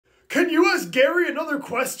Can you ask Gary another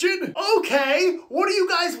question? Okay, what do you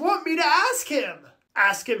guys want me to ask him?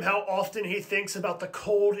 Ask him how often he thinks about the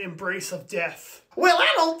cold embrace of death. Well,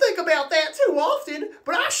 I don't think about that too often,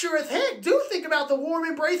 but I sure as heck do think about the warm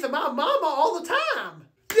embrace of my mama all the time.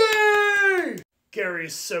 Yay! Gary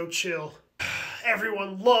is so chill.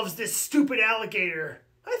 Everyone loves this stupid alligator.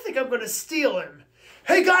 I think I'm gonna steal him.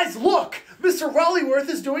 Hey guys, look! Mr. Rollyworth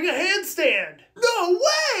is doing a handstand! No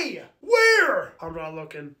way! Where? I'm not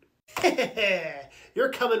looking. You're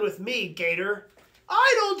coming with me, Gator.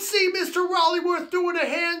 I don't see Mr. Rollyworth doing a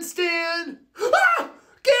handstand. Ah!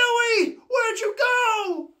 Gary! Where'd you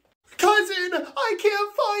go? Cousin, I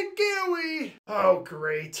can't find Gary. Oh,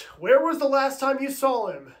 great. Where was the last time you saw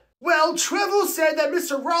him? Well, Trevor said that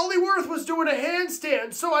Mr. Rollyworth was doing a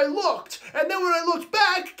handstand, so I looked. And then when I looked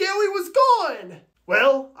back, Gary was gone.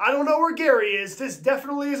 Well, I don't know where Gary is. This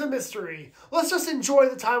definitely is a mystery. Let's just enjoy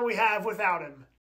the time we have without him.